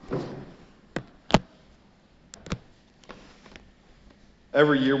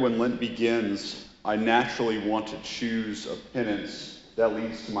Every year when Lent begins, I naturally want to choose a penance that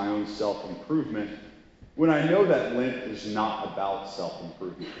leads to my own self-improvement when I know that Lent is not about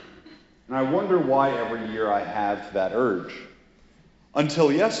self-improvement. And I wonder why every year I have that urge.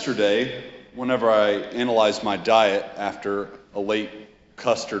 Until yesterday, whenever I analyzed my diet after a late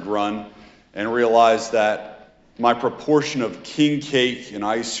custard run and realized that my proportion of king cake and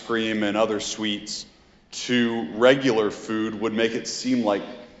ice cream and other sweets to regular food would make it seem like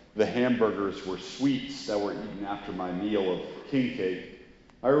the hamburgers were sweets that were eaten after my meal of king cake,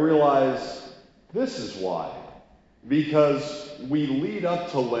 I realized this is why. Because we lead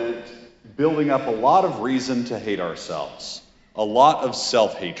up to Lent building up a lot of reason to hate ourselves, a lot of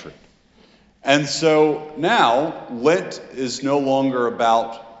self-hatred. And so now Lent is no longer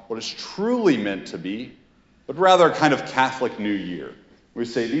about what is truly meant to be, but rather a kind of Catholic New Year. We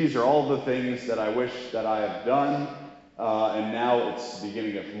say, these are all the things that I wish that I have done, and now it's the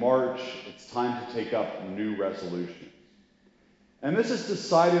beginning of March. It's time to take up new resolutions. And this is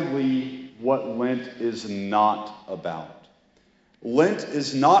decidedly what Lent is not about. Lent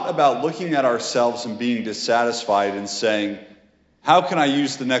is not about looking at ourselves and being dissatisfied and saying, how can I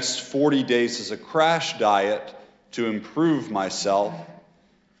use the next 40 days as a crash diet to improve myself?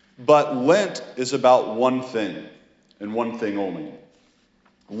 But Lent is about one thing, and one thing only.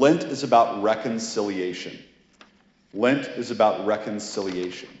 Lent is about reconciliation. Lent is about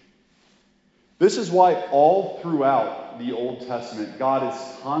reconciliation. This is why all throughout the Old Testament, God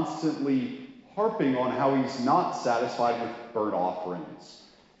is constantly harping on how he's not satisfied with burnt offerings.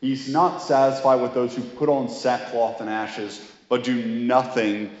 He's not satisfied with those who put on sackcloth and ashes, but do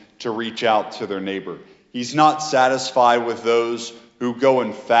nothing to reach out to their neighbor. He's not satisfied with those who go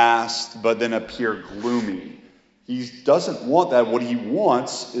and fast, but then appear gloomy. He doesn't want that. What he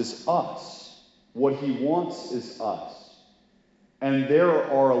wants is us. What he wants is us. And there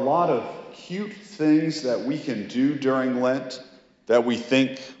are a lot of cute things that we can do during Lent that we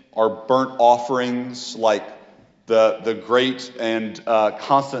think are burnt offerings, like the great and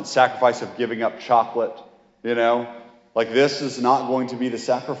constant sacrifice of giving up chocolate, Like this is not going to be the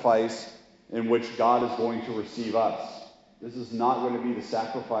sacrifice in which God is going to receive us. This is not going to be the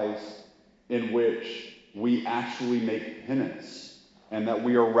sacrifice in which we actually make penance and that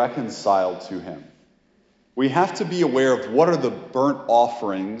we are reconciled to him. We have to be aware of what are the burnt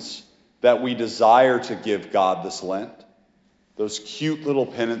offerings that we desire to give God this Lent. Those cute little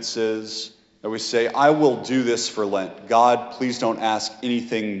penances that we say, I will do this for Lent. God, please don't ask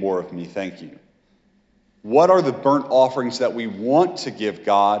anything more of me. Thank you. What are the burnt offerings that we want to give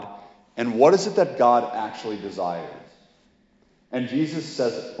God, and what is it that God actually desires? And Jesus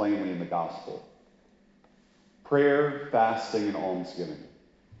says it plainly in the gospel. Prayer, fasting, and almsgiving.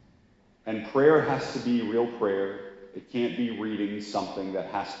 And prayer has to be real prayer. It can't be reading something that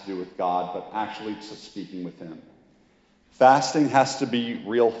has to do with God, but actually speaking with him. Fasting has to be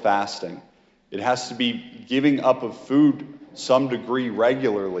real fasting. It has to be giving up of food some degree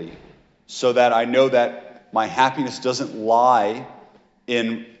regularly, so that I know that my happiness doesn't lie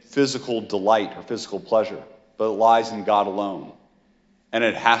in physical delight or physical pleasure, but it lies in God alone. And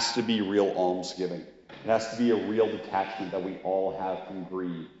it has to be real almsgiving. It has to be a real detachment that we all have from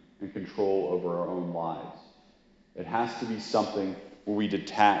greed and control over our own lives. It has to be something where we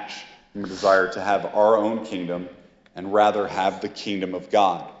detach from the desire to have our own kingdom and rather have the kingdom of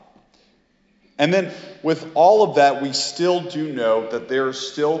God. And then with all of that, we still do know that there are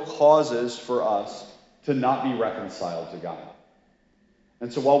still causes for us to not be reconciled to God.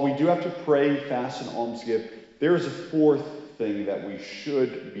 And so while we do have to pray, fast, and almsgive, there is a fourth thing that we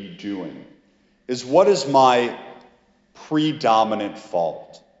should be doing. Is what is my predominant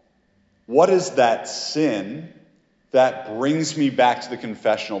fault? What is that sin that brings me back to the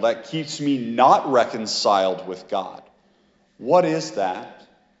confessional, that keeps me not reconciled with God? What is that?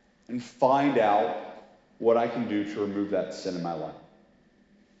 And find out what I can do to remove that sin in my life.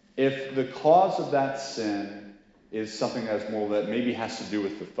 If the cause of that sin is something that's more that maybe has to do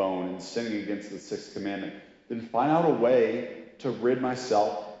with the phone and sinning against the sixth commandment, then find out a way to rid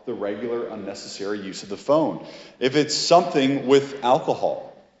myself the regular unnecessary use of the phone. If it's something with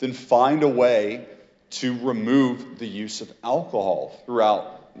alcohol, then find a way to remove the use of alcohol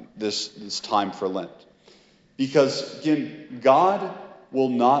throughout this time for Lent. Because again, God will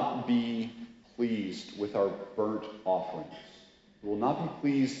not be pleased with our burnt offerings. He will not be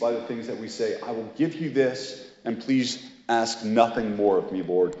pleased by the things that we say, I will give you this, and please ask nothing more of me,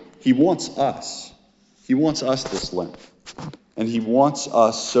 Lord. He wants us. He wants us this Lent. And he wants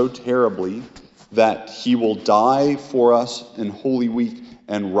us so terribly that he will die for us in Holy Week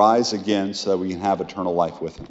and rise again so that we can have eternal life with him.